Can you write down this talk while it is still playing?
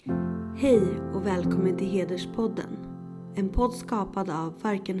Hej och välkommen till Hederspodden. En podd skapad av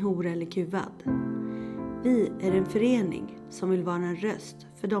Varken hora eller kuvad. Vi är en förening som vill vara en röst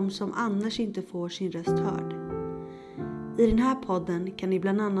för de som annars inte får sin röst hörd. I den här podden kan ni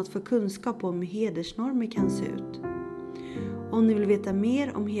bland annat få kunskap om hur hedersnormer kan se ut. Om ni vill veta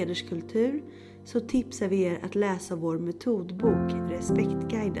mer om hederskultur så tipsar vi er att läsa vår metodbok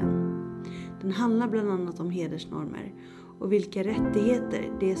Respektguiden. Den handlar bland annat om hedersnormer och vilka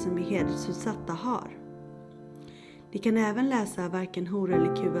rättigheter de som är hedersutsatta har. Ni kan även läsa Varken hora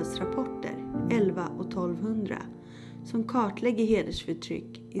eller kuvads rapporter 11 och 1200 som kartlägger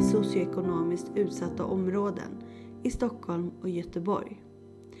hedersförtryck i socioekonomiskt utsatta områden i Stockholm och Göteborg.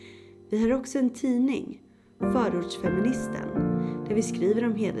 Vi har också en tidning, Förortsfeministen, där vi skriver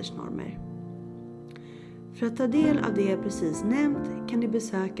om hedersnormer. För att ta del av det jag precis nämnt kan ni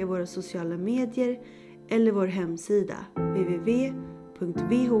besöka våra sociala medier eller vår hemsida www.vhek.se.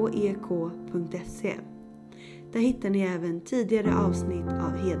 Där hittar ni även tidigare avsnitt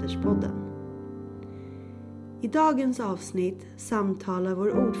av Hederspodden. I dagens avsnitt samtalar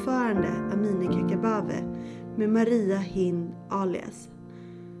vår ordförande Amineh Kakabaveh med Maria Hind alias.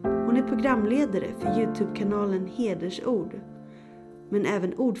 Hon är programledare för YouTube-kanalen Hedersord, men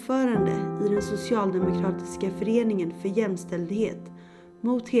även ordförande i den socialdemokratiska föreningen för jämställdhet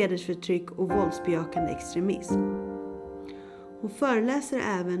mot hedersförtryck och våldsbejakande extremism. Hon föreläser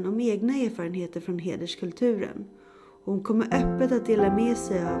även om egna erfarenheter från hederskulturen och hon kommer öppet att dela med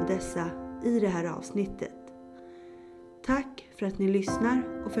sig av dessa i det här avsnittet. Tack för att ni lyssnar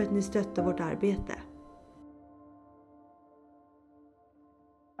och för att ni stöttar vårt arbete.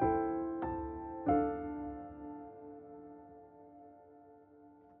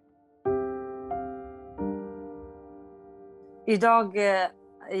 Idag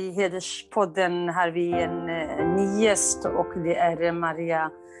i Hederspodden har vi en ny gäst och det är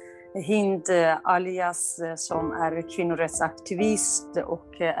Maria Hind alias som är kvinnorättsaktivist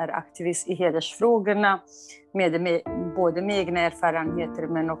och är aktivist i hedersfrågorna med både med egna erfarenheter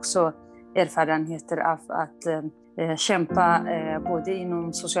men också erfarenheter av att kämpa både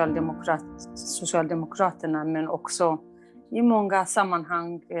inom Socialdemokraterna men också i många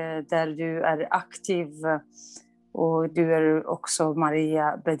sammanhang där du är aktiv. Och du är också,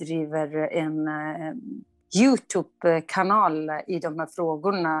 Maria, bedriver en YouTube-kanal i de här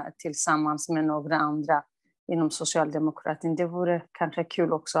frågorna tillsammans med några andra inom socialdemokratin. Det vore kanske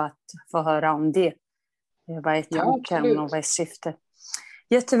kul också att få höra om det. Vad är tanken och vad är syftet?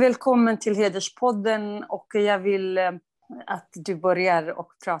 Jättevälkommen till Hederspodden och jag vill att du börjar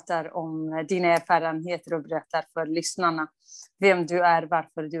och pratar om dina erfarenheter och berättar för lyssnarna vem du är,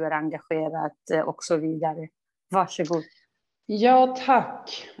 varför du är engagerad och så vidare. Varsågod. Ja,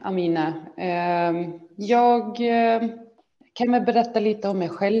 tack Amineh. Jag kan väl berätta lite om mig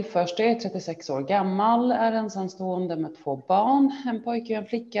själv först. Jag är 36 år gammal, är ensamstående med 2 barn, en pojke och en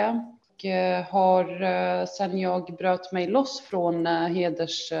flicka. Och har sedan jag bröt mig loss från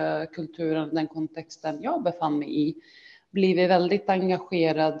hederskulturen, den kontexten jag befann mig i, blivit väldigt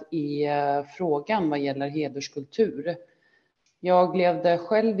engagerad i frågan vad gäller hederskultur. Jag levde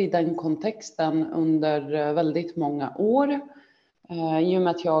själv i den kontexten under väldigt många år. I och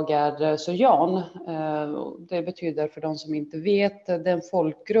med att jag är syrian, det betyder för de som inte vet, det är en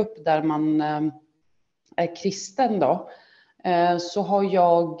folkgrupp där man är kristen då. Så har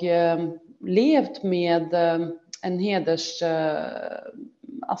jag levt med en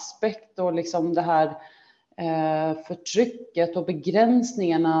hedersaspekt och liksom det här förtrycket och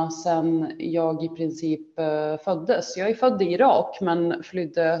begränsningarna sedan jag i princip föddes. Jag är född i Irak men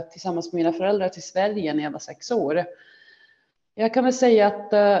flydde tillsammans med mina föräldrar till Sverige när jag var 6 år. Jag kan väl säga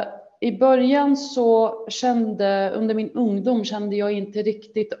att i början så under min ungdom kände jag inte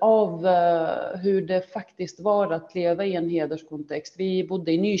riktigt av hur det faktiskt var att leva i en hederskontext. Vi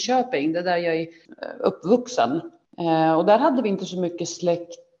bodde i Nyköping, det är där jag är uppvuxen. Och där hade vi inte så mycket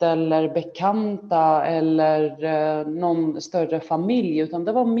släkt eller bekanta eller någon större familj, utan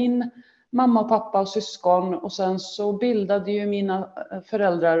det var min mamma och pappa och syskon, och sen så bildade ju mina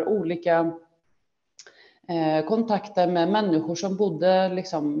föräldrar olika kontakter med människor som bodde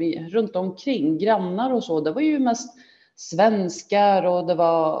liksom runt omkring, grannar och så. Det var ju mest svenskar och det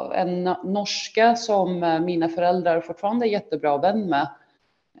var en norska som mina föräldrar fortfarande är jättebra vän med.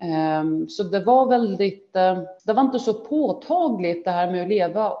 Så det var inte så påtagligt det här med att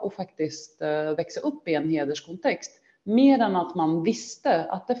leva och faktiskt växa upp i en hederskontext. Mer än att man visste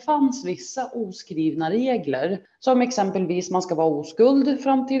att det fanns vissa oskrivna regler. Som exempelvis man ska vara oskuld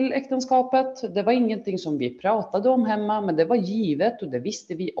fram till äktenskapet. Det var ingenting som vi pratade om hemma, men det var givet och det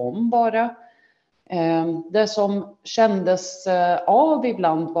visste vi om bara. Det som kändes av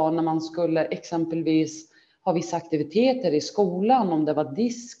ibland var när man skulle exempelvis ha vissa aktiviteter i skolan, om det var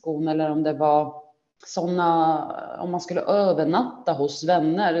diskon eller om det var om man skulle övernatta hos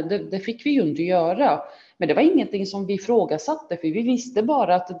vänner. Det fick vi ju inte göra. Men det var ingenting som vi ifrågasatte, för vi visste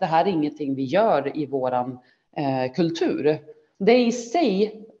bara att det här är ingenting vi gör i våran kultur. Det i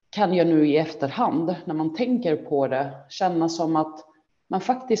sig kan jag nu i efterhand, när man tänker på det, känna som att man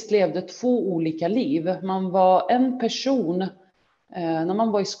faktiskt levde 2 olika liv. Man var en person när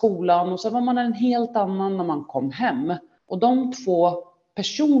man var i skolan och så var man en helt annan när man kom hem. Och de 2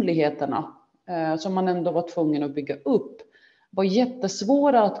 personligheterna som man ändå var tvungen att bygga upp var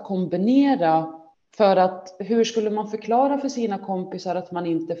jättesvåra att kombinera. För att hur skulle man förklara för sina kompisar att man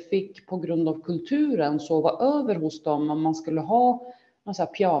inte fick på grund av kulturen sova över hos dem om man skulle ha någon sån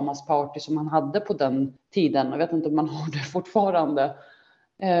här pyjamasparty som man hade på den tiden. Jag vet inte om man har det fortfarande.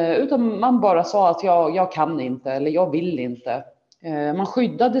 Utan man bara sa att jag kan inte eller jag vill inte. Man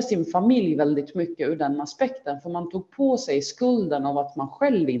skyddade sin familj väldigt mycket ur den aspekten. För man tog på sig skulden av att man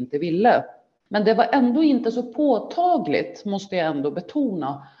själv inte ville. Men det var ändå inte så påtagligt, måste jag ändå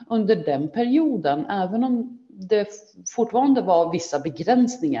betona, under den perioden. Även om det fortfarande var vissa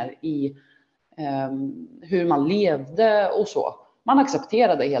begränsningar i hur man levde och så. Man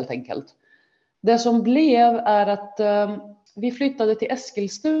accepterade helt enkelt. Det som blev är att vi flyttade till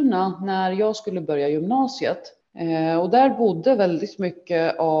Eskilstuna när jag skulle börja gymnasiet. Och där bodde väldigt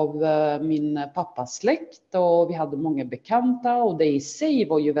mycket av min pappas släkt och vi hade många bekanta och det i sig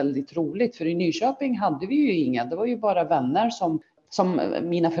var ju väldigt roligt, för i Nyköping hade vi ju inga, det var ju bara vänner som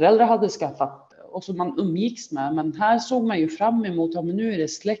mina föräldrar hade skaffat och som man umgicks med. Men här såg man ju fram emot, ja men nu är det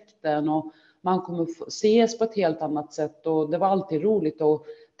släkten och man kommer ses på ett helt annat sätt och det var alltid roligt att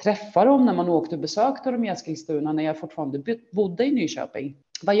träffa dem när man åkte och besökte dem i Eskilstuna när jag fortfarande bodde i Nyköping.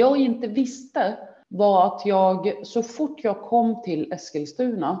 Vad jag inte visste var att så fort jag kom till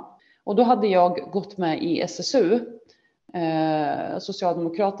Eskilstuna, och då hade jag gått med i SSU,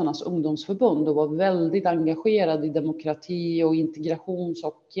 Socialdemokraternas ungdomsförbund, och var väldigt engagerad i demokrati och integrations-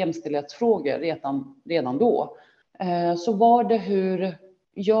 och jämställdhetsfrågor redan då. Så var det hur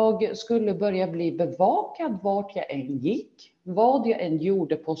jag skulle börja bli bevakad vart jag än gick. Vad jag än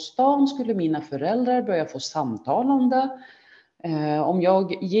gjorde på stan skulle mina föräldrar börja få samtal om det. Om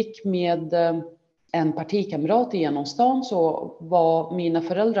jag gick med en partikamrat genom stan så var mina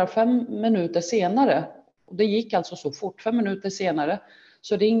föräldrar 5 minuter senare, och det gick alltså så fort, 5 minuter senare,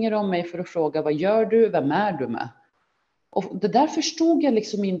 så ringer de mig för att fråga vad gör du, vem är du med? Och det där förstod jag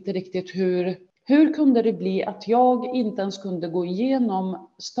liksom inte riktigt hur kunde det bli att jag inte ens kunde gå igenom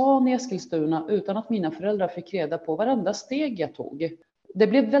stan i Eskilstuna utan att mina föräldrar fick reda på varenda steg jag tog. Det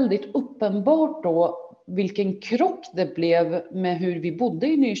blev väldigt uppenbart då vilken krock det blev med hur vi bodde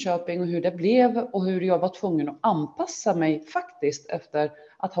i Nyköping och hur det blev och hur jag var tvungen att anpassa mig faktiskt efter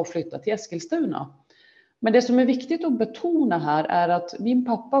att ha flyttat till Eskilstuna. Men det som är viktigt att betona här är att min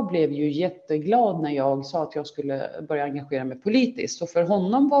pappa blev ju jätteglad när jag sa att jag skulle börja engagera mig politiskt. Så för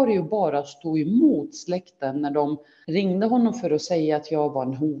honom var det ju bara att stå emot släkten när de ringde honom för att säga att jag var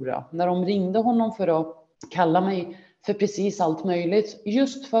en hora. När de ringde honom för att kalla mig för precis allt möjligt,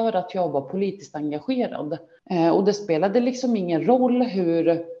 just för att jag var politiskt engagerad. Och det spelade liksom ingen roll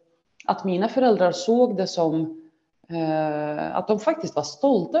att mina föräldrar såg det som att de faktiskt var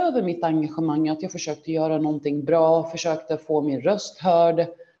stolta över mitt engagemang, att jag försökte göra någonting bra, försökte få min röst hörd.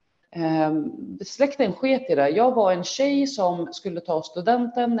 Släkten sket i det. Jag var en tjej som skulle ta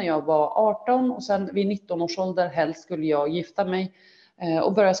studenten när jag var 18 och sen vid 19 års ålder helst skulle jag gifta mig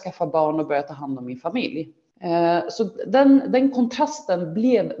och börja skaffa barn och börja ta hand om min familj. Så den kontrasten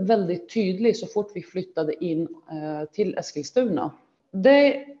blev väldigt tydlig så fort vi flyttade in till Eskilstuna.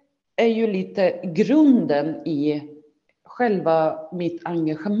 Det är ju lite grunden i själva mitt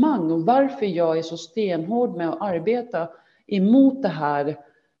engagemang och varför jag är så stenhård med att arbeta emot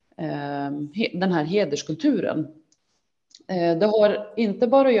den här hederskulturen. Det har inte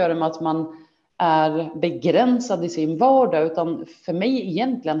bara att göra med att man är begränsad i sin vardag, utan för mig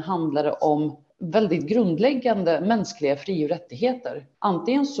egentligen handlar det om väldigt grundläggande mänskliga fri- och rättigheter.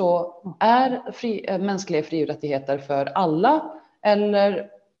 Antingen så är mänskliga fri- och rättigheter för alla eller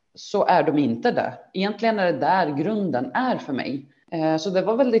så är de inte det. Egentligen är det där grunden är för mig. Så det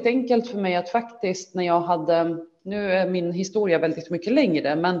var väldigt enkelt för mig att faktiskt när jag nu är min historia väldigt mycket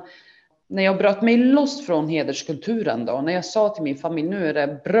längre, men när jag bröt mig loss från hederskulturen då, när jag sa till min familj nu är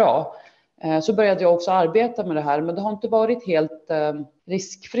det bra, Så började jag också arbeta med det här, men det har inte varit helt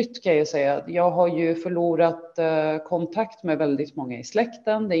riskfritt kan jag säga. Jag har ju förlorat kontakt med väldigt många i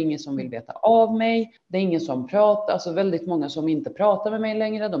släkten. Det är ingen som vill veta av mig. Det är ingen som pratar, alltså väldigt många som inte pratar med mig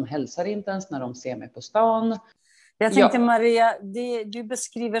längre. De hälsar inte ens när de ser mig på stan. Jag tänkte Maria, du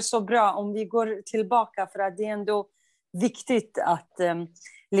beskriver så bra om vi går tillbaka, för att det är ändå viktigt att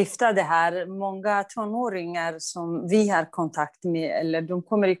lyfta det här. Många tonåringar som vi har kontakt med, eller de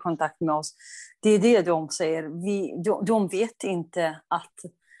kommer i kontakt med oss, det är det de säger. De vet inte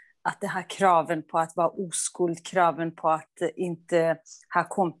att det här kraven på att vara oskuld, kraven på att inte ha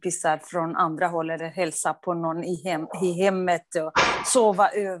kompisar från andra håll eller hälsa på någon i hemmet och sova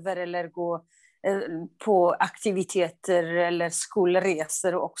över eller gå på aktiviteter eller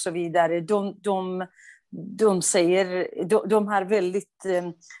skolresor och så vidare. De säger, de har väldigt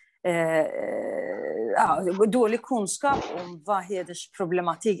dålig kunskap om vad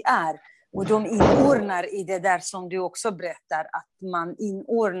hedersproblematik är. Och de inordnar i det där som du också berättar, att man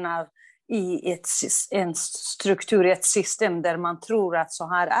inordnar i en struktur, ett system där man tror att så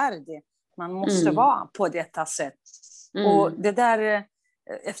här är det. Man måste vara på detta sätt. Och det där,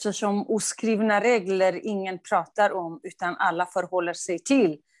 eftersom oskrivna regler ingen pratar om utan alla förhåller sig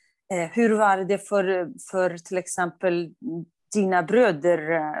till. Hur var det för till exempel dina bröder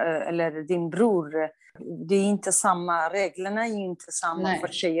eller din bror? Det är inte samma, reglerna är inte samma för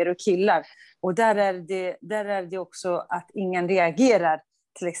tjejer och killar. Och där är det också att ingen reagerar.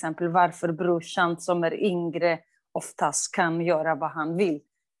 Till exempel varför brorsan som är yngre oftast kan göra vad han vill.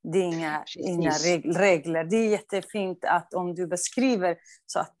 Det är inga regler. Det är jättefint att om du beskriver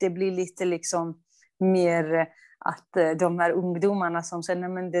så att det blir lite liksom mer att de här ungdomarna som säger nej,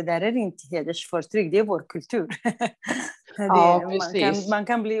 men det där är inte hedersförtryck, det är vår kultur. Man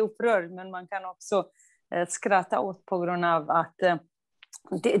kan bli upprörd, men man kan också skratta åt på grund av att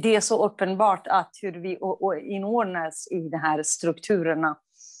det är så uppenbart att hur vi inordnas i de här strukturerna.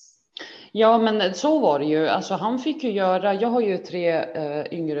 Ja, men så var det ju. Alltså, han fick ju göra, jag har ju 3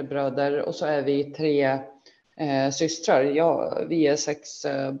 yngre bröder och så är vi 3 systrar. Vi är 6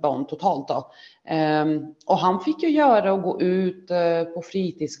 barn totalt då. Och han fick ju göra och gå ut på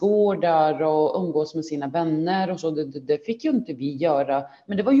fritidsgårdar och umgås med sina vänner och så. Det fick ju inte vi göra.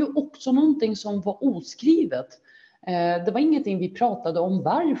 Men det var ju också någonting som var oskrivet. Det var ingenting vi pratade om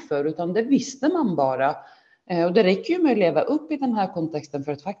varför, utan det visste man bara. Och det räcker ju med att leva upp i den här kontexten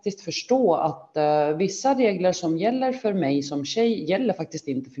för att faktiskt förstå att vissa regler som gäller för mig som tjej gäller faktiskt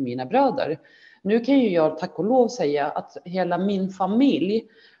inte för mina bröder. Nu kan ju jag tack och lov säga att hela min familj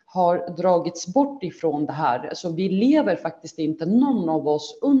har dragits bort ifrån det här. Så vi lever faktiskt inte någon av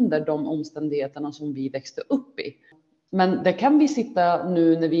oss under de omständigheterna som vi växte upp i. Men det kan vi sitta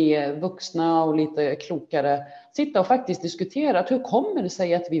nu när vi är vuxna och lite klokare, sitta och faktiskt diskutera att hur kommer det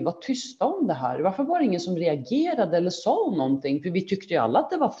sig att vi var tysta om det här? Varför var det ingen som reagerade eller sa någonting? För vi tyckte ju alla att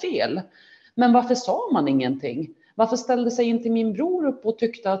det var fel. Men varför sa man ingenting? Varför ställde sig inte min bror upp och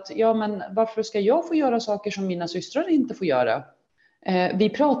tyckte att ja, men varför ska jag få göra saker som mina systrar inte får göra? Vi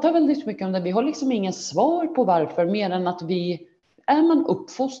pratar väldigt mycket om det. Vi har liksom ingen svar på varför, mer än att är man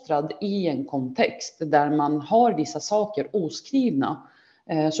uppfostrad i en kontext där man har vissa saker oskrivna,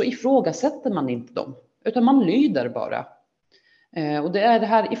 så ifrågasätter man inte dem, utan man lyder bara. Och det är det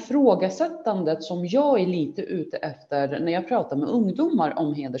här ifrågasättandet som jag är lite ute efter när jag pratar med ungdomar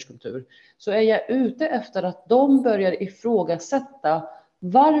om hederskultur. Så är jag ute efter att de börjar ifrågasätta: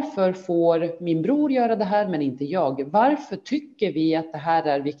 varför får min bror göra det här men inte jag? Varför tycker vi att det här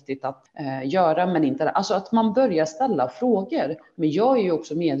är viktigt att göra men inte det? Alltså att man börjar ställa frågor. Men jag är ju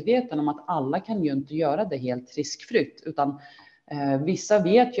också medveten om att alla kan ju inte göra det helt riskfritt. Utan vissa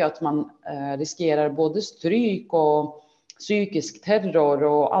vet ju att man riskerar både stryk och psykisk terror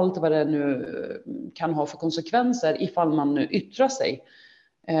och allt vad det nu kan ha för konsekvenser ifall man nu yttrar sig.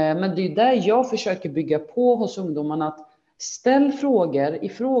 Men det är där jag försöker bygga på hos ungdomarna, att ställ frågor,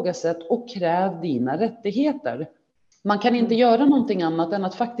 ifrågasätt och kräv dina rättigheter. Man kan inte göra någonting annat än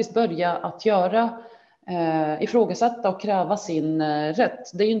att faktiskt börja att ifrågasätta och kräva sin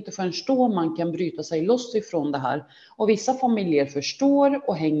rätt. Det är ju inte förrän då man kan bryta sig loss ifrån det här. Och vissa familjer förstår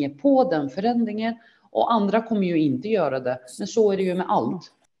och hänger på den förändringen, och andra kommer ju inte göra det. Men så är det ju med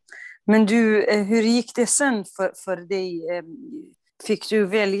allt. Men du, hur gick det sen för dig? Fick du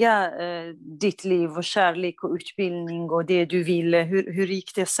välja ditt liv och kärlek och utbildning och det du ville? Hur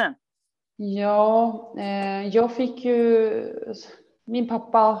gick det sen? Ja, jag fick ju min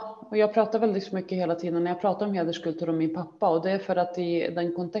pappa, och jag pratar väldigt mycket hela tiden när jag pratar om hederskultur om min pappa, och det är för att i den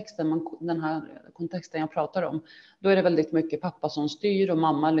här kontexten jag pratar om, då är det väldigt mycket pappa som styr och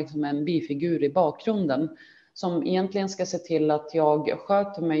mamma liksom en bifigur i bakgrunden. som egentligen ska se till att jag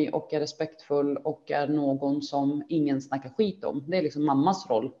sköter mig och är respektfull och är någon som ingen snackar skit om. Det är liksom mammas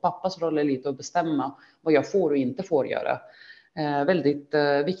roll. Pappas roll är lite att bestämma vad jag får och inte får göra. Väldigt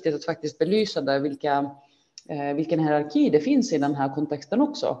viktigt att faktiskt belysa det, vilken hierarki det finns i den här kontexten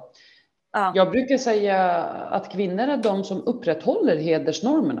också. Ja. Jag brukar säga att kvinnor är de som upprätthåller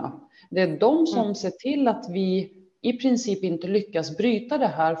hedersnormerna. Det är de som ser till att vi i princip inte lyckas bryta det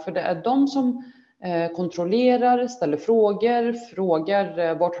här, för det är de som kontrollerar, ställer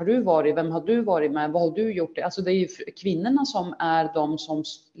frågar vart har du varit, vem har du varit med, vad har du gjort? Alltså det är ju kvinnorna som är de som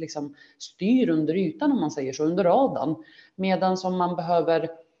liksom styr under ytan, om man säger så, under radarn. Medan som man behöver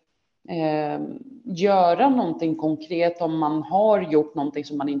göra någonting konkret, om man har gjort någonting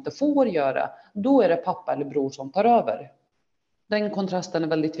som man inte får göra, då är det pappa eller bror som tar över. Den kontrasten är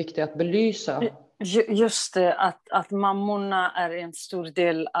väldigt viktig att belysa. Just det, att mammorna är en stor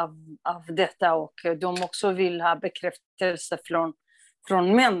del av detta, och de också vill ha bekräftelse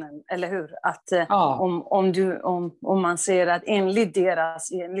från männen, eller hur? Att om man säger att enligt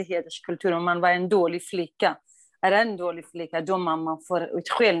hederskultur, om man var en dålig flicka, då mamman får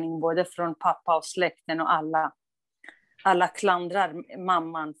utskällning både från pappa och släkten, och alla klandrar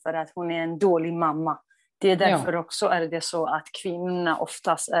mamman för att hon är en dålig mamma. Det är därför också är det så att kvinnorna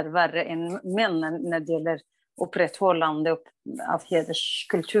oftast är värre än männen när det gäller upprätthållande av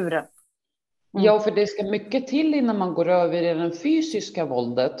hederskulturen. Ja, för det ska mycket till innan man går över i det fysiska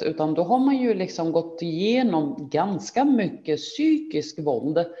våldet, utan då har man ju liksom gått igenom ganska mycket psykisk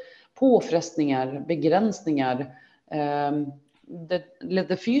våld, påfrestningar, begränsningar.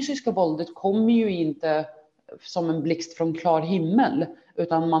 Det fysiska våldet kommer ju inte som en blixt från klar himmel,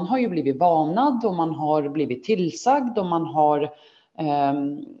 utan man har ju blivit varnad och man har blivit tillsagd och man har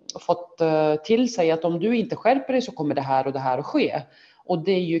fått till sig att om du inte skärper dig så kommer det här och det här att ske. Och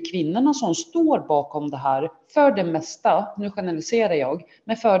det är ju kvinnorna som står bakom det här för det mesta. Nu generaliserar jag,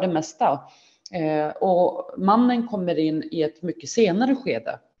 men för det mesta. Och mannen kommer in i ett mycket senare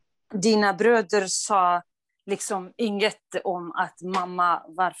skede. Dina bröder sa liksom inget om att mamma,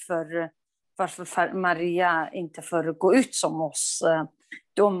 varför Maria inte får gå ut som oss.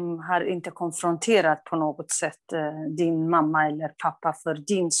 De har inte konfronterat på något sätt din mamma eller pappa för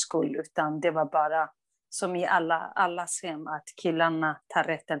din skull, utan det var bara som i allas hem, att killarna tar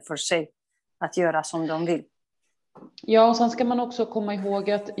rätten för sig att göra som de vill. Ja, och sen ska man också komma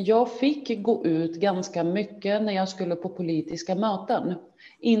ihåg att jag fick gå ut ganska mycket när jag skulle på politiska möten.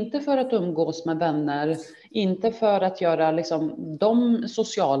 Inte för att umgås med vänner, inte för att göra liksom de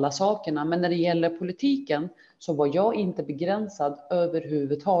sociala sakerna, men när det gäller politiken så var jag inte begränsad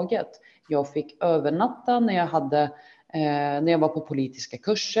överhuvudtaget. Jag fick övernatta när jag var på politiska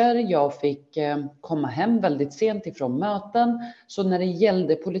kurser. Jag fick komma hem väldigt sent ifrån möten. Så när det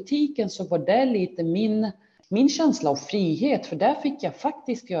gällde politiken så var det lite min känsla av frihet, för där fick jag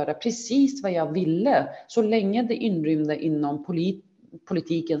faktiskt göra precis vad jag ville, så länge det inrymde inom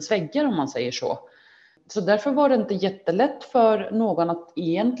politikens väggar, om man säger så. Så därför var det inte jättelätt för någon att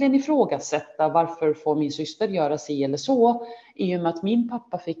egentligen ifrågasätta varför får min syster göra sig eller så, i och med att min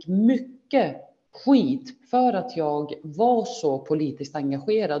pappa fick mycket skit för att jag var så politiskt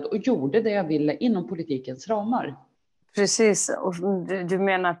engagerad och gjorde det jag ville inom politikens ramar. Precis, och du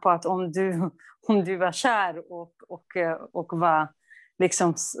menar på att om du var kär och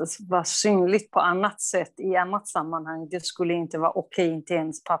var synligt på annat sätt i annat sammanhang, det skulle inte vara okej, inte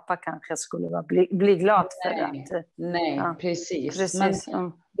ens pappa kanske skulle bli glad för det. Nej, precis.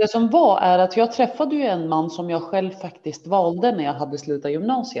 Men det som är att jag träffade ju en man som jag själv faktiskt valde när jag hade slutat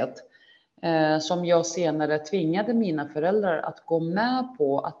gymnasiet, som jag senare tvingade mina föräldrar att gå med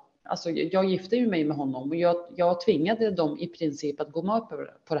på att, alltså jag gifte ju mig med honom och jag tvingade dem i princip att gå med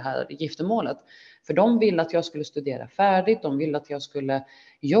på det här giftermålet. För de ville att jag skulle studera färdigt, de ville att jag skulle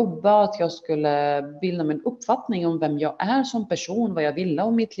jobba, att jag skulle bilda mig en uppfattning om vem jag är som person, vad jag ville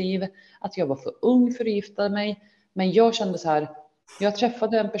om mitt liv, att jag var för ung för att gifta mig. Men jag kände så här, jag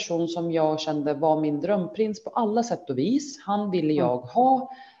träffade en person som jag kände var min drömprins på alla sätt och vis. Han ville jag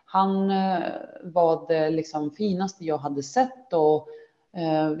ha, han var det liksom finaste jag hade sett, och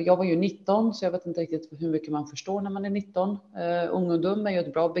jag var ju 19, så jag vet inte riktigt hur mycket man förstår när man är 19. Ungdom är ju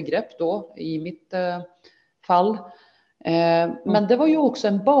ett bra begrepp då i mitt fall. Men det var ju också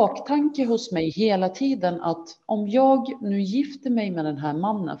en baktanke hos mig hela tiden att om jag nu gifter mig med den här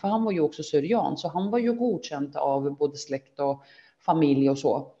mannen, för han var ju också syrian, så han var ju godkänd av både släkt och familj och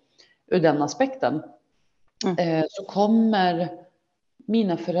så, ur den aspekten, så kommer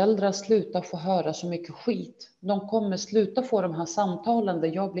mina föräldrar sluta få höra så mycket skit. De kommer sluta få de här samtalen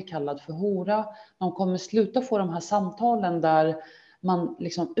där jag blir kallad för hora. De kommer sluta få de här samtalen där man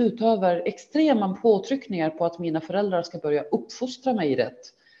liksom utövar extrema påtryckningar på att mina föräldrar ska börja uppfostra mig rätt.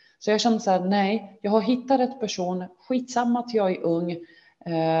 Så jag kände så här, nej, jag har hittat rätt person, skitsamma att jag är ung.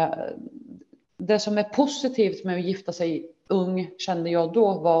 Det som är positivt med att gifta sig ung kände jag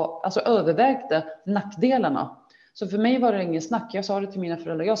då var, alltså övervägde nackdelarna. Så för mig var det ingen snack, jag sa det till mina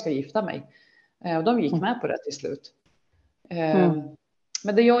föräldrar, jag ska gifta mig. Och de gick med på det till slut.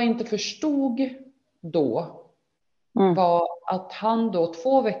 Men det jag inte förstod då var att han då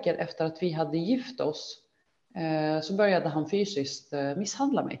 2 veckor efter att vi hade gift oss så började han fysiskt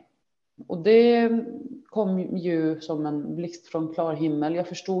misshandla mig. Och det kom ju som en blixt från klar himmel. Jag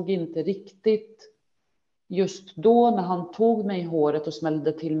förstod inte riktigt just då när han tog mig i håret och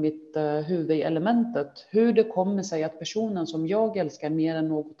smällde till mitt huvud i elementet. Hur det kommer sig att personen som jag älskar mer än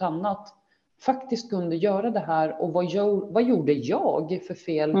något annat faktiskt kunde göra det här. Och vad gjorde jag för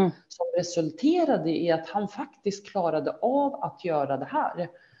fel som resulterade i att han faktiskt klarade av att göra det här.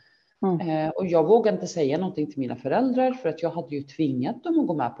 Och jag vågade inte säga någonting till mina föräldrar för att jag hade ju tvingat dem att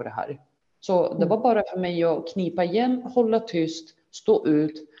gå med på det här. Så det var bara för mig att knipa igen, hålla tyst, stå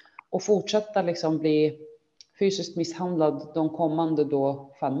ut och fortsätta liksom bli fysiskt misshandlad de kommande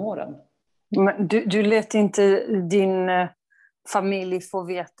 5 åren. Men du lät inte din familj få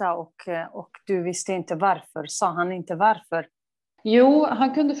veta och du visste inte varför. Sa han inte varför? Jo,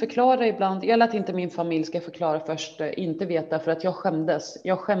 han kunde förklara ibland. Jag lät inte min familj ska förklara först, inte veta, för att jag skämdes.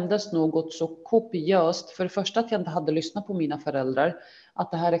 Jag skämdes något så kopiöst. För det första att jag inte hade lyssnat på mina föräldrar.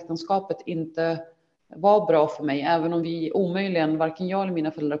 Att det här äktenskapet inte var bra för mig. Även om vi omöjligen, varken jag eller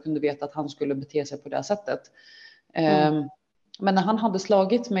mina föräldrar kunde veta att han skulle bete sig på det sättet. Men när han hade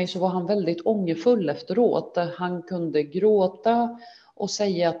slagit mig så var han väldigt ångerfull efteråt. Han kunde gråta och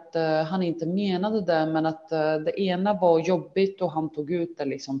säga att han inte menade det, men att det ena var jobbigt och han tog ut det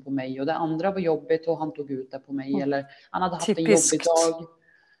liksom på mig. Och det andra var jobbigt och han tog ut det på mig. Eller han hade haft en jobbig dag.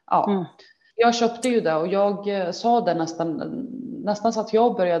 Ja. Jag köpte ju det och jag sa det nästan så att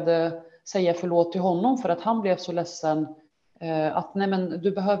jag började säga förlåt till honom för att han blev så ledsen. Att nej, men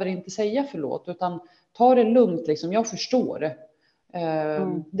du behöver inte säga förlåt utan ta det lugnt liksom. Jag förstår det.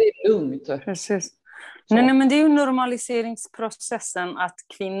 Det är lugnt. Precis. Nej, men det är ju normaliseringsprocessen, att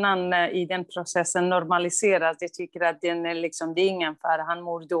kvinnan i den processen normaliseras. Jag tycker att den är liksom, det är ingen fara, han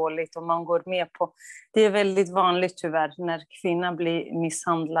mår dåligt och man går med på. Det är väldigt vanligt tyvärr när kvinnan blir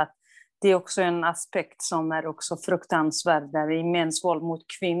misshandlad. Det är också en aspekt som är också fruktansvärd där i mäns våld mot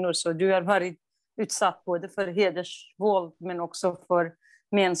kvinnor. Så du har varit utsatt både för hedersvåld men också för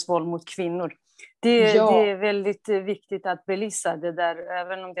mäns våld mot kvinnor. Det är väldigt viktigt att belysa det där,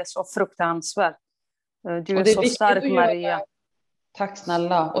 även om det är så fruktansvärt. Du är så stark, Maria. Tack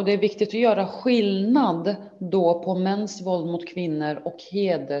snälla. Och det är viktigt att göra skillnad då på mäns våld mot kvinnor och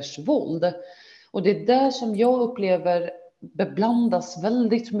hedersvåld. Och det är det som jag upplever beblandas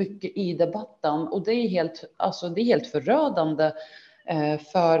väldigt mycket i debatten. Och det är helt förödande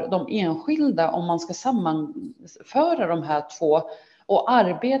för de enskilda om man ska sammanföra de här två och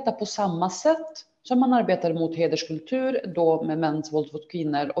arbeta på samma sätt som man arbetar mot hederskultur då med mäns våld mot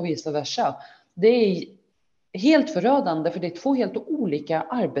kvinnor och vice versa. Det är helt förödande för det är 2 helt olika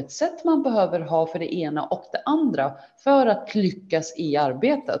arbetssätt man behöver ha för det ena och det andra för att lyckas i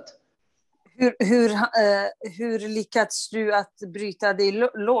arbetet. Hur lyckats du att bryta dig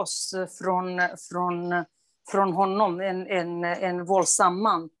loss från honom, en våldsam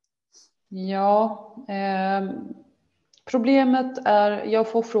man? Ja, problemet är, jag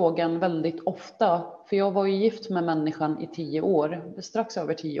får frågan väldigt ofta, för jag var ju gift med människan i 10 år, strax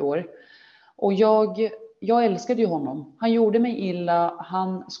över 10 år. Och jag älskade ju honom. Han gjorde mig illa,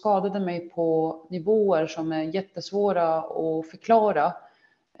 han skadade mig på nivåer som är jättesvåra att förklara.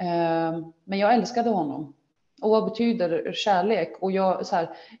 Men jag älskade honom. Och vad betyder kärlek? Och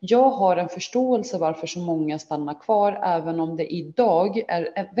jag har en förståelse varför så många stannar kvar, även om det idag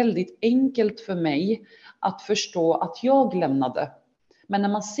är väldigt enkelt för mig att förstå att jag lämnade. Men när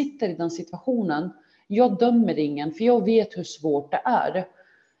man sitter i den situationen, jag dömer ingen, för jag vet hur svårt det är.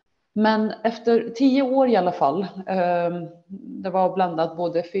 Men efter 10 år i alla fall, det var blandat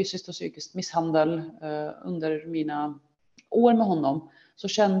både fysiskt och psykiskt misshandel under mina år med honom, så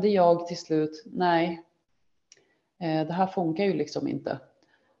kände jag till slut, nej, det här funkar ju liksom inte.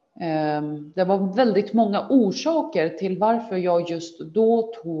 Det var väldigt många orsaker till varför jag just då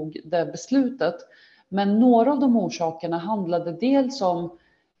tog det beslutet. Men några av de orsakerna handlade dels om,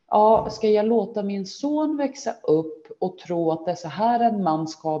 ska jag låta min son växa upp och tro att det är så här en man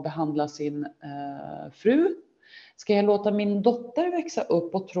ska behandla sin fru? Ska jag låta min dotter växa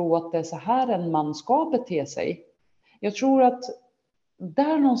upp och tro att det är så här en man ska bete sig? Jag tror att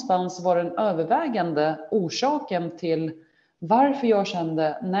där någonstans var den övervägande orsaken till Varför jag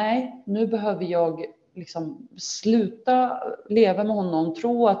kände, nej, nu behöver jag liksom sluta leva med honom,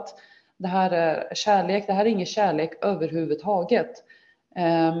 tro att det här är kärlek, det här är ingen kärlek överhuvudtaget.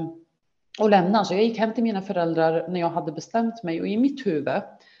 Och lämna. Så jag gick hem till mina föräldrar när jag hade bestämt mig, och i mitt huvud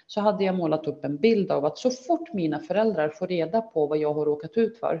så hade jag målat upp en bild av att så fort mina föräldrar får reda på vad jag har råkat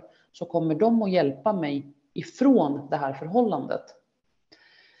ut för, så kommer de att hjälpa mig ifrån det här förhållandet.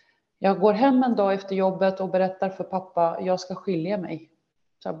 Jag går hem en dag efter jobbet och berättar för pappa, jag ska skilja mig.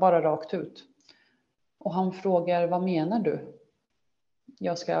 Så bara rakt ut. Och han frågar, vad menar du?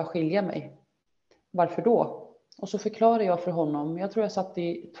 Jag ska skilja mig. Varför då? Och så förklarar jag för honom, jag tror jag satt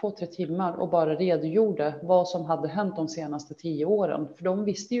i 2-3 timmar och bara redogjorde vad som hade hänt de senaste 10 åren. För de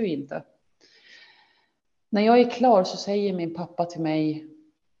visste ju inte. När jag är klar så säger min pappa till mig,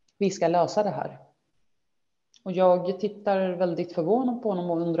 vi ska lösa det här. Och jag tittar väldigt förvånad på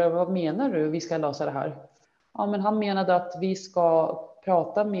honom och undrar, vad menar du, vi ska lösa det här? Ja, men han menade att vi ska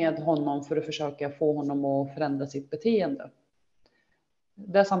prata med honom för att försöka få honom att förändra sitt beteende.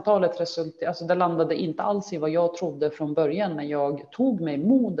 Det samtalet det landade inte alls i vad jag trodde från början när jag tog mig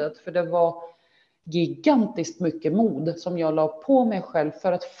modet. För det var gigantiskt mycket mod som jag la på mig själv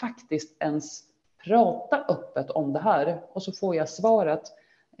för att faktiskt ens prata öppet om det här. Och så får jag svaret,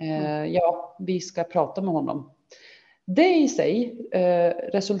 ja, vi ska prata med honom. Det i sig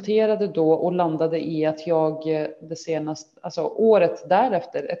resulterade då och landade i att jag det senaste, alltså året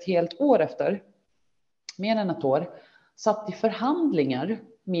därefter, ett helt år efter, mer än ett år, satt i förhandlingar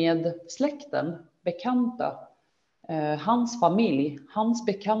med släkten, bekanta, hans familj, hans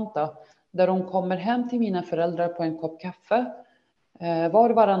bekanta, där de kommer hem till mina föräldrar på en kopp kaffe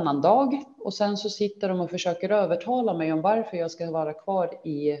varannan dag, och sen så sitter de och försöker övertala mig om varför jag ska vara kvar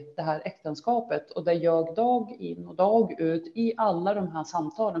i det här äktenskapet, och där jag dag in och dag ut i alla de här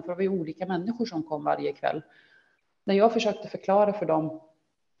samtalen, för det var ju olika människor som kom varje kväll, när jag försökte förklara för dem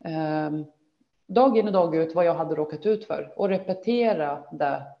dag in och dag ut vad jag hade råkat ut för och repetera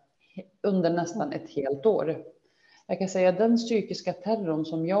det under nästan ett helt år. Jag kan säga att den psykiska terrorn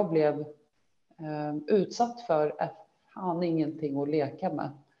som jag blev utsatt för är fan ingenting att leka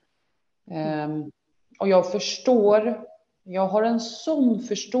med. Och jag har en sån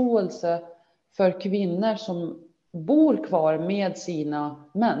förståelse för kvinnor som bor kvar med sina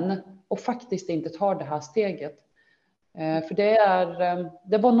män och faktiskt inte tar det här steget. För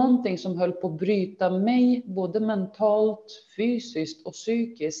det var någonting som höll på att bryta mig både mentalt, fysiskt och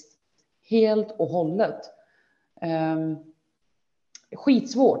psykiskt helt och hållet.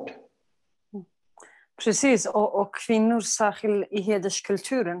 Skitsvårt. Precis, och kvinnor särskilt i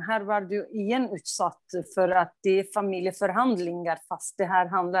hederskulturen. Här var du igen utsatt för att det är familjeförhandlingar, fast det här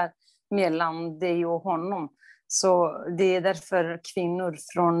handlar mellan dig och honom. Så det är därför kvinnor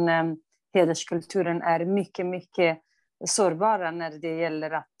från hederskulturen är mycket, mycket sårbara när det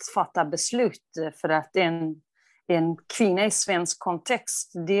gäller att fatta beslut. För att en kvinna i svensk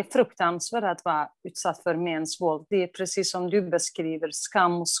kontext, det är fruktansvärt att vara utsatt för mäns våld. Det är precis som du beskriver,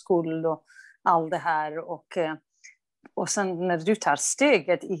 skam och skuld och allt det här. Och sen när du tar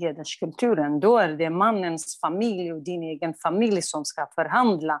steget i hederskulturen, då är det mannens familj och din egen familj som ska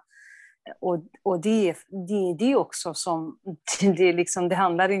förhandla. Och det är också som, det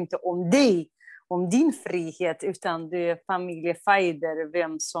handlar inte om dig, om din frihet, utan det är familjefejder,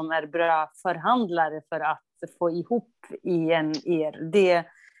 vem som är bra förhandlare för att få ihop er.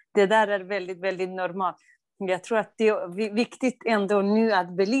 Det där är väldigt, väldigt normalt. Jag tror att det är viktigt ändå nu att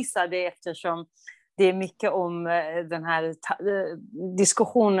belysa det, eftersom det är mycket om den här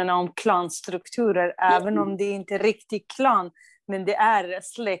diskussionerna om klanstrukturer, även om det inte är riktigt klan, men det är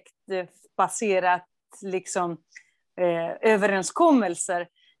släktbaserat överenskommelser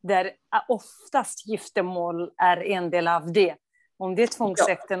där oftast giftermål är en del av det. Om det är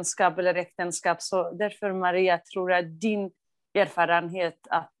tvångsäktenskap eller äktenskap, så därför Maria, tror jag att din erfarenhet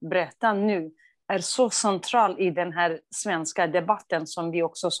att berätta nu är så central i den här svenska debatten som vi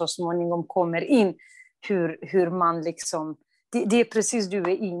också så småningom kommer in. Hur man det är precis du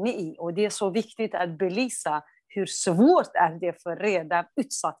är inne i, och det är så viktigt att belysa hur svårt är det för redan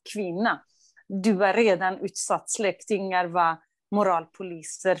utsatt kvinna. Du var redan utsatt, släktingar var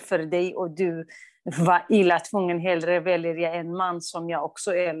moralpoliser för dig och du var illa tvungen, hellre väljer jag en man som jag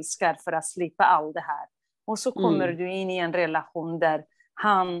också älskar för att slippa allt det här. Och så kommer du in i en relation där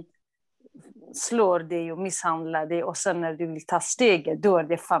han slår dig och misshandlar dig, och sen när du vill ta steget, då är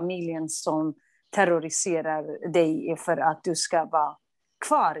det familjen som terroriserar dig för att du ska vara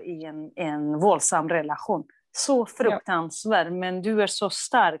kvar i en våldsam relation. Så fruktansvärt, men du är så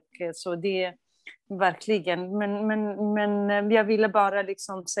stark, så det är verkligen, men jag ville bara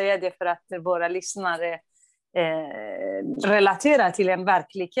säga det för att våra lyssnare relatera till en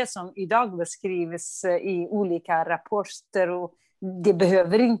verklighet som idag beskrivs i olika rapporter. Och det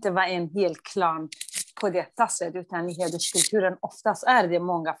behöver inte vara en hel klan på detta sätt, utan i hederskulturen oftast är det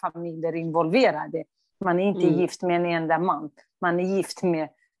många familjer involverade. Man är inte gift med en enda man. Man är gift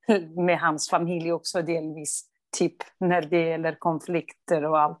med hans familj också delvis, typ när det gäller konflikter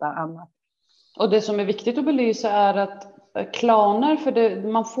och allt annat. Och det som är viktigt att belysa är att klaner, för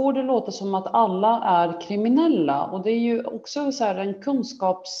man får det låta som att alla är kriminella. Och det är ju också så här en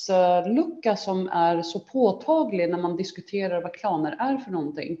kunskapslucka som är så påtaglig när man diskuterar vad klaner är för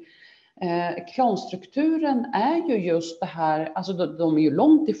någonting. Klanstrukturen är ju just det här, alltså de är ju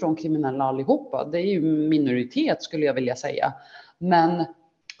långt ifrån kriminella allihopa. Det är ju minoritet skulle jag vilja säga. Men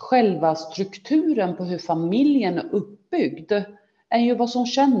själva strukturen på hur familjen är uppbyggd är ju vad som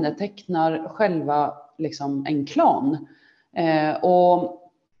kännetecknar själva liksom en klan.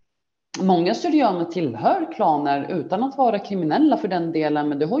 Och många syrianer tillhör klaner utan att vara kriminella för den delen,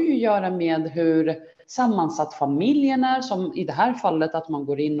 men det har ju att göra med hur sammansatt familjen är, som i det här fallet att man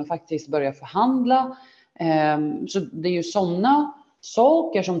går in och faktiskt börjar förhandla. Så det är ju sådana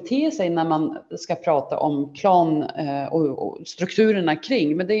saker som ter sig när man ska prata om klan och strukturerna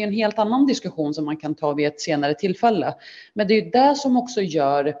kring. Men det är en helt annan diskussion som man kan ta vid ett senare tillfälle. Men det är ju det som också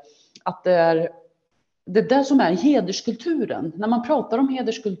gör att det är det som är hederskulturen. När man pratar om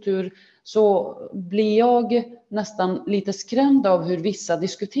hederskultur så blir jag nästan lite skrämd av hur vissa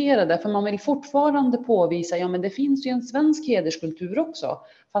diskuterar det. För man vill fortfarande påvisa, ja men det finns ju en svensk hederskultur också.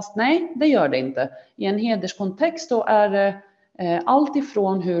 Fast nej, det gör det inte. I en hederskontext då är det allt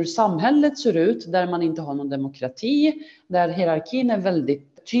ifrån hur samhället ser ut, där man inte har någon demokrati, där hierarkin är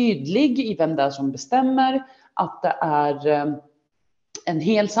väldigt tydlig i vem det är som bestämmer, att det är en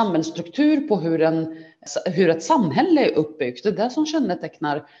hel samhällsstruktur på hur ett samhälle är uppbyggt. Det är det som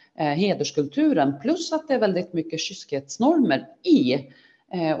kännetecknar hederskulturen, plus att det är väldigt mycket kyskhetsnormer i.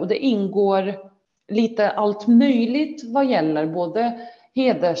 Och det ingår lite allt möjligt vad gäller både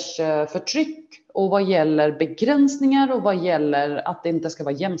hedersförtryck och vad gäller begränsningar och vad gäller att det inte ska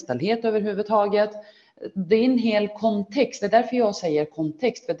vara jämställdhet överhuvudtaget. Det är en hel kontext. Det är därför jag säger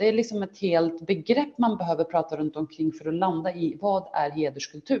kontext, för det är liksom ett helt begrepp man behöver prata runt omkring för att landa i vad är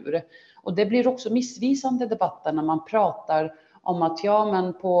hederskultur. Och det blir också missvisande debatter när man pratar om att ja,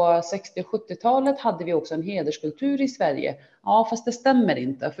 men på 60- och 70-talet hade vi också en hederskultur i Sverige. Ja, fast det stämmer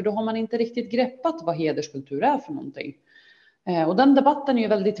inte, för då har man inte riktigt greppat vad hederskultur är för någonting. Och den debatten är ju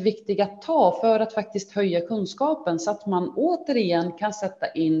väldigt viktig att ta för att faktiskt höja kunskapen så att man återigen kan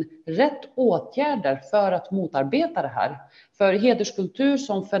sätta in rätt åtgärder för att motarbeta det här. För hederskultur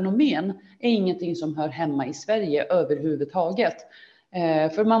som fenomen är ingenting som hör hemma i Sverige överhuvudtaget.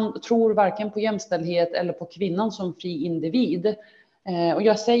 För man tror varken på jämställdhet eller på kvinnan som fri individ. Och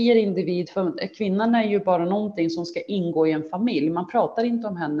jag säger individ, för kvinnan är ju bara någonting som ska ingå i en familj. Man pratar inte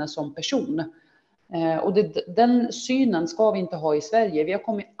om henne som person. Och den synen ska vi inte ha i Sverige. Vi har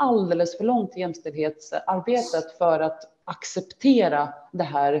kommit alldeles för långt i jämställdhetsarbetet för att acceptera det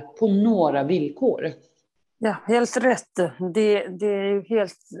här på några villkor. Ja, helt rätt. Det är ju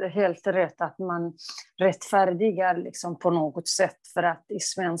helt rätt att man rättfärdigar liksom på något sätt, för att i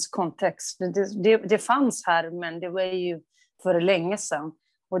svensk kontext, det fanns här, men det var ju för länge sedan.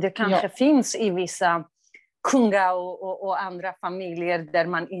 Och det kanske finns i vissa kunga och andra familjer där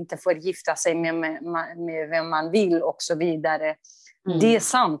man inte får gifta sig med vem man vill och så vidare. Det är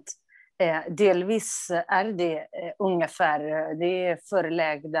sant. Delvis är det ungefär, det är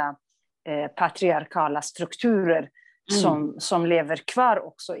förlägda patriarkala strukturer som lever kvar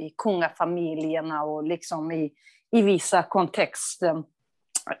också i kungafamiljerna och liksom i vissa kontexter.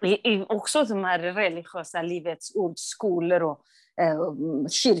 Också de här religiösa livets ordskolor och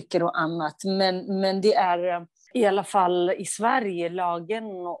kyrkor och annat. Men det är i alla fall i Sverige, lagen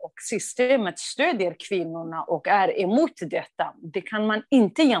och systemet stödjer kvinnorna och är emot detta. Det kan man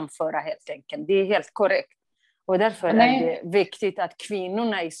inte jämföra helt enkelt. Det är helt korrekt. Och därför är det viktigt att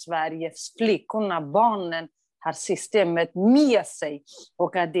kvinnorna i Sverige, flickorna, barnen, har systemet med sig.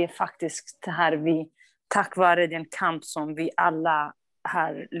 Och att det faktiskt här vi, tack vare den kamp som vi alla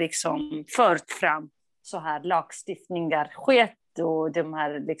har liksom fört fram, så här lagstiftningar skett. Och de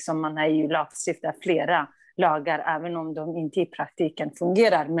här, liksom, man har ju lagstiftat flera lagar, även om de inte i praktiken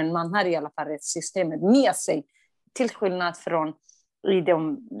fungerar. Men man har i alla fall rättssystemet med sig. Till skillnad från i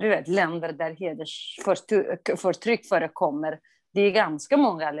de länder där hedersförtryck förekommer. Det är ganska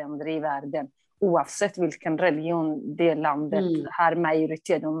många länder i världen, oavsett vilken religion det landet har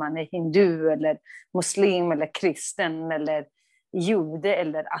majoritet. Om man är hindu eller muslim eller kristen eller jude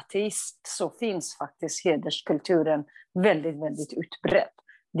eller ateist, så finns faktiskt hederskulturen väldigt, väldigt utbredd.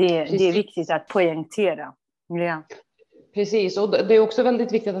 Det är viktigt att poängtera. Ja. Precis, och det är också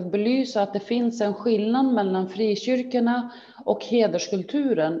väldigt viktigt att belysa att det finns en skillnad mellan frikyrkorna och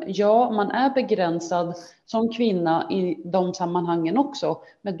hederskulturen. Ja, man är begränsad som kvinna i de sammanhangen också,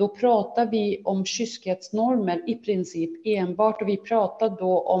 men då pratar vi om kyskhetsnormer i princip enbart, och vi pratar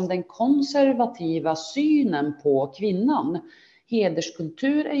då om den konservativa synen på kvinnan.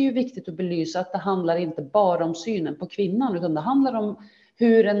 Hederskultur är ju viktigt att belysa, att det handlar inte bara om synen på kvinnan, utan det handlar om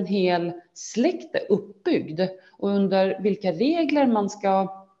hur en hel släkt är uppbyggd och under vilka regler man ska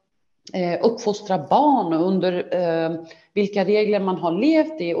uppfostra barn och under vilka regler man har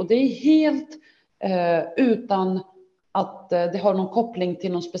levt i. Och det är helt utan att det har någon koppling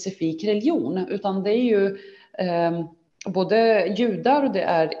till någon specifik religion, utan det är ju både judar och det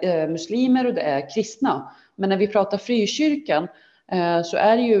är muslimer och det är kristna. Men när vi pratar frikyrkan så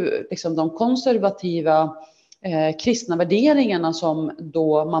är det ju liksom de konservativa kristna värderingarna som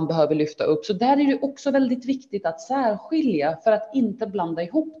då man behöver lyfta upp. Så där är det också väldigt viktigt att särskilja för att inte blanda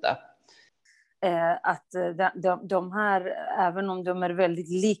ihop det. Att de här, även om de är väldigt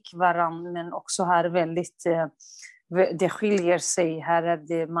lik varandra, men också har väldigt, det skiljer sig. Här är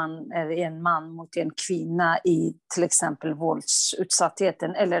det man är en man mot en kvinna i till exempel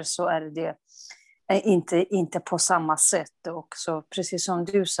våldsutsattheten, eller så är det inte på samma sätt. Och så, precis som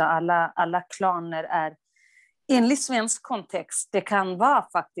du sa, alla klaner är enligt svensk kontext, det kan vara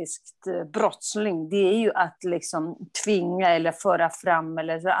faktiskt brottsling. Det är ju att liksom tvinga eller föra fram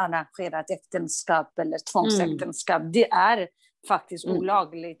eller arrangera ett äktenskap eller tvångsäktenskap. Det är faktiskt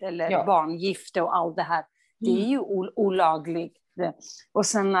olagligt. Eller barngifte och allt det här. Det är ju olagligt. Och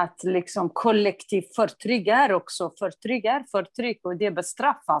sen att liksom kollektivt förtryck är också förtryck och det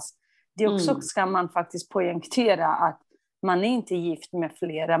bestraffas. Det också ska man faktiskt poängtera att man är inte gift med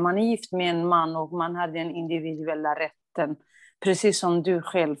flera, man är gift med en man och man har den individuella rätten. Precis som du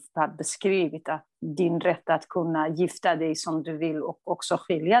själv har beskrivit, att din rätt att kunna gifta dig som du vill och också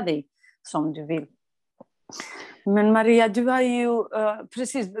skilja dig som du vill. Men Maria, du har ju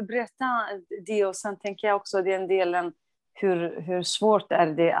precis berättat det, och sen tänker jag också den delen, hur svårt är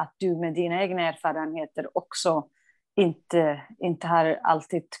det att du med dina egna erfarenheter också inte har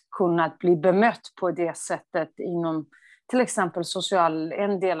alltid kunnat bli bemött på det sättet inom till exempel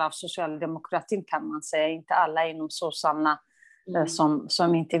en del av socialdemokratin, kan man säga. Inte alla inom sossarna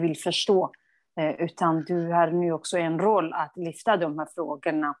som inte vill förstå. Utan du har nu också en roll att lyfta de här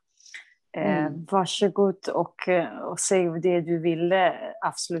frågorna. Varsågod och säg det du ville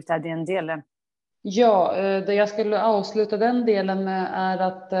avsluta den delen. Ja, det jag skulle avsluta den delen med är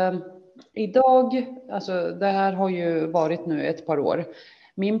att idag, alltså det här har ju varit nu ett par år.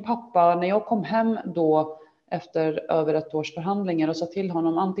 Min pappa, när jag kom hem då efter över ett års förhandlingar och sa till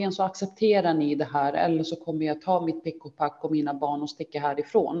honom, antingen så accepterar ni det här eller så kommer jag ta mitt pick och pack och mina barn och sticka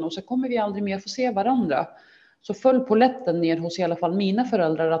härifrån. Och så kommer vi aldrig mer få se varandra. Så föll polletten ner hos i alla fall mina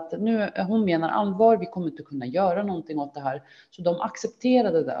föräldrar att nu hon menar allvar, vi kommer inte kunna göra någonting åt det här. Så de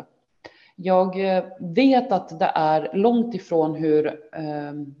accepterade det. Jag vet att det är långt ifrån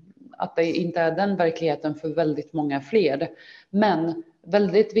att det inte är den verkligheten för väldigt många fler. Men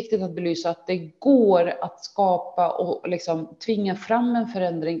väldigt viktigt att belysa att det går att skapa och liksom tvinga fram en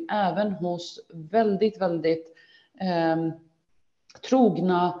förändring även hos väldigt, väldigt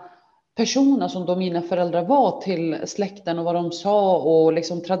trogna personer som då mina föräldrar var till släkten och vad de sa och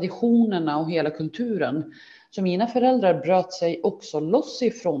liksom traditionerna och hela kulturen. Så mina föräldrar bröt sig också loss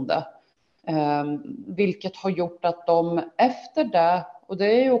ifrån det. Vilket har gjort att de efter det, och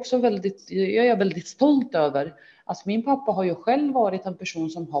det är också jag är väldigt stolt över, alltså min pappa har ju själv varit en person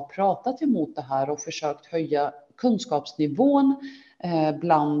som har pratat emot det här och försökt höja kunskapsnivån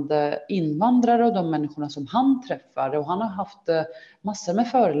bland invandrare och de människorna som han träffar. Och han har haft massor med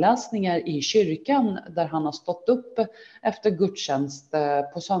föreläsningar i kyrkan där han har stått upp efter gudstjänst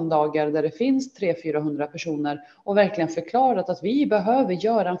på söndagar där det finns 300-400 personer och verkligen förklarat att vi behöver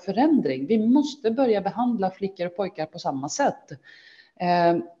göra en förändring. Vi måste börja behandla flickor och pojkar på samma sätt.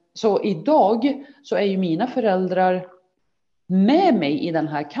 Så idag så är ju mina föräldrar med mig i den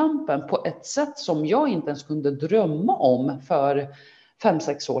här kampen på ett sätt som jag inte ens kunde drömma om för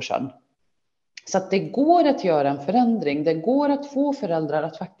 5-6 år sedan. Så att det går att göra en förändring. Det går att få föräldrar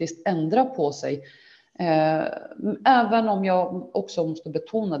att faktiskt ändra på sig. Även om jag också måste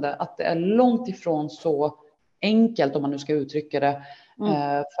betona det, att det är långt ifrån så enkelt, om man nu ska uttrycka det,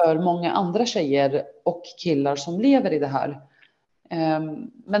 för många andra tjejer och killar som lever i det här.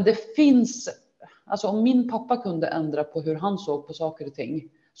 Men det finns, alltså om min pappa kunde ändra på hur han såg på saker och ting,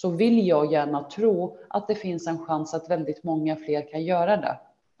 så vill jag gärna tro att det finns en chans att väldigt många fler kan göra det.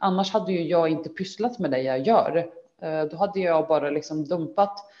 Annars hade ju jag inte pysslat med det jag gör. Då hade jag bara liksom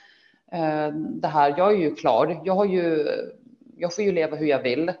dumpat det här. Jag är ju klar. Jag får ju leva hur jag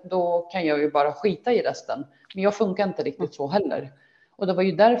vill. Då kan jag ju bara skita i resten. Men jag funkar inte riktigt så heller. Och det var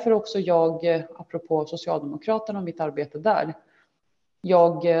ju därför också jag, apropå Socialdemokraterna och mitt arbete där,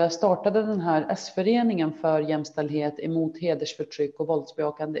 jag startade den här S-föreningen för jämställdhet emot hedersförtryck och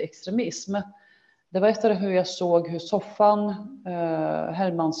våldsbejakande extremism. Det var efter hur jag såg hur Soffan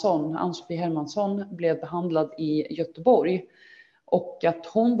Hermansson, Ann-Sofie Hermansson, blev behandlad i Göteborg. Och att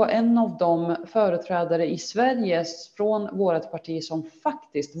hon var en av de företrädare i Sverige från vårt parti som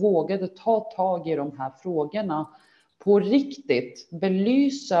faktiskt vågade ta tag i de här frågorna på riktigt.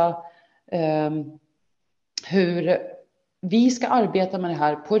 Belysa hur vi ska arbeta med det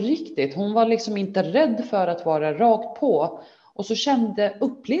här på riktigt. Hon var liksom inte rädd för att vara rakt på. Och så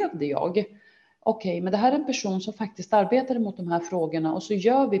upplevde jag, okej, men det här är en person som faktiskt arbetar mot de här frågorna och så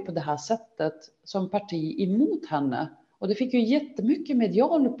gör vi på det här sättet som parti emot henne. Och det fick ju jättemycket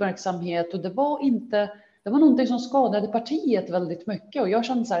medial uppmärksamhet och det var någonting som skadade partiet väldigt mycket. Och jag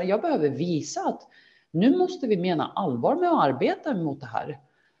kände så här, jag behöver visa att nu måste vi mena allvar med att arbeta mot det här.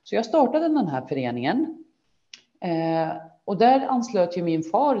 Så jag startade den här föreningen. Och där anslöt ju min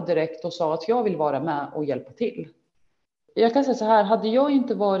far direkt och sa att jag vill vara med och hjälpa till. Jag kan säga så här, hade jag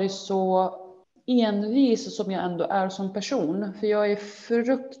inte varit så envis som jag ändå är som person, för jag är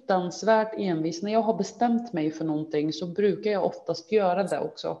fruktansvärt envis. När jag har bestämt mig för någonting så brukar jag oftast göra det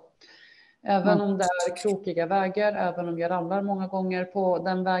också. Även om det är krokiga vägar, även om jag ramlar många gånger på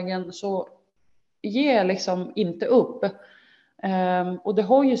den vägen, så ger jag liksom inte upp. Och det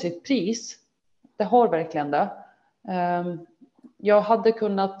har ju sitt pris. Det har verkligen det. Jag hade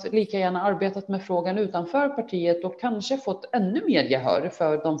kunnat lika gärna arbetat med frågan utanför partiet och kanske fått ännu mer gehör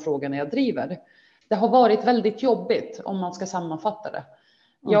för de frågorna jag driver. Det har varit väldigt jobbigt om man ska sammanfatta det.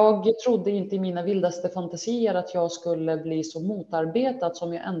 Jag trodde inte i mina vildaste fantasier att jag skulle bli så motarbetad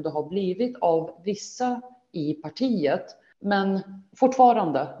som jag ändå har blivit av vissa i partiet. Men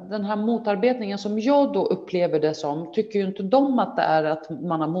fortfarande, den här motarbetningen som jag då upplever det som, tycker ju inte de att det är att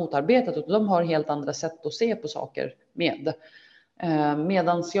man har motarbetat, utan de har helt andra sätt att se på saker med.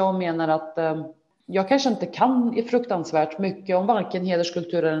 Medans jag menar att jag kanske inte kan fruktansvärt mycket om varken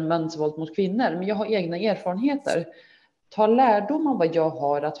hederskultur eller mänsvåld mot kvinnor, men jag har egna erfarenheter. Ta lärdom av vad jag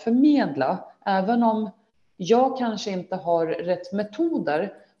har att förmedla, även om jag kanske inte har rätt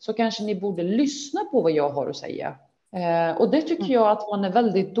metoder, så kanske ni borde lyssna på vad jag har att säga. Och det tycker jag att man är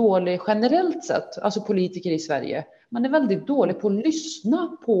väldigt dålig generellt sett, alltså politiker i Sverige. Man är väldigt dålig på att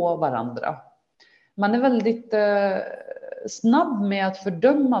lyssna på varandra. Man är väldigt snabb med att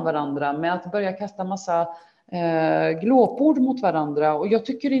fördöma varandra, med att börja kasta massa glåpord mot varandra. Och jag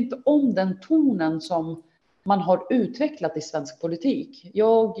tycker inte om den tonen som man har utvecklat i svensk politik.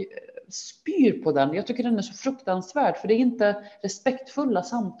 Jag spyr på den. Jag tycker den är så fruktansvärd, för det är inte respektfulla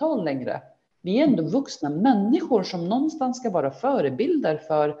samtal längre. Vi är ändå vuxna människor som någonstans ska vara förebilder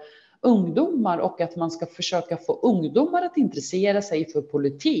för ungdomar, och att man ska försöka få ungdomar att intressera sig för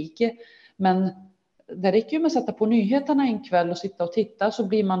politik. Men det räcker ju med att sätta på nyheterna en kväll och sitta och titta, så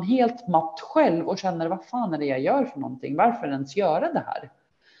blir man helt matt själv och känner, vad fan är det jag gör för någonting? Varför ens göra det här?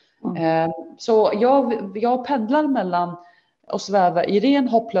 Så jag pendlar mellan att sväva i ren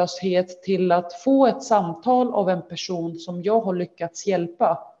hopplöshet till att få ett samtal av en person som jag har lyckats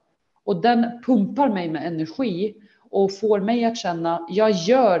hjälpa. Och den pumpar mig med energi och får mig att känna, jag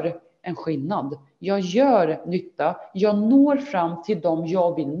gör en skillnad. Jag gör nytta. Jag når fram till dem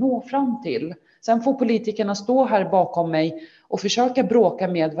jag vill nå fram till. Sen får politikerna stå här bakom mig och försöka bråka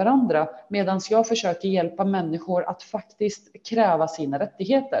med varandra, medan jag försöker hjälpa människor att faktiskt kräva sina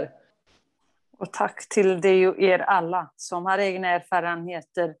rättigheter. Och tack till dig och er alla som har egna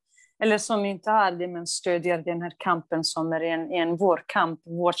erfarenheter, eller som inte har det, men stödjer den här kampen som är en vår kamp,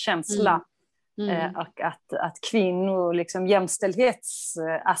 vår känsla. Och att kvinnor, liksom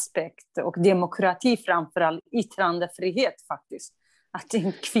jämställdhetsaspekt och demokrati, framförallt yttrandefrihet faktiskt. Att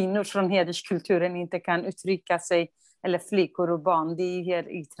kvinnor från hederskulturen inte kan uttrycka sig, eller flickor och barn, det är ju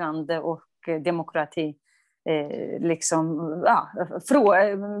yttrande och demokrati.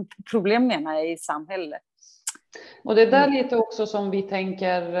 Problem menar jag i samhället. Och det är där lite också som vi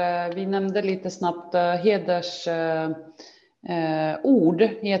tänker, vi nämnde lite snabbt hedersord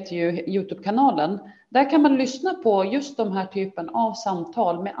heter ju YouTube-kanalen. Där kan man lyssna på just de här typen av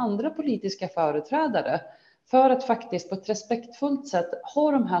samtal med andra politiska företrädare, för att faktiskt på ett respektfullt sätt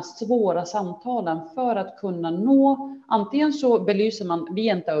ha de här svåra samtalen, för att kunna nå, antingen så belyser man, vi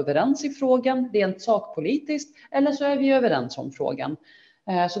är inte överens i frågan, rent sakpolitiskt, eller så är vi överens om frågan.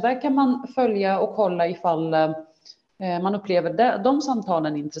 Så där kan man följa och kolla ifall man upplever de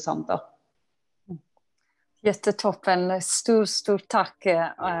samtalen intressanta. Jättetoppen. Stort tack.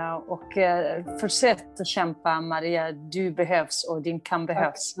 Och fortsätt att kämpa, Maria. Du behövs och din kamp behövs.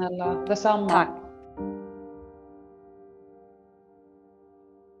 Tack snälla. Detsamma. Tack.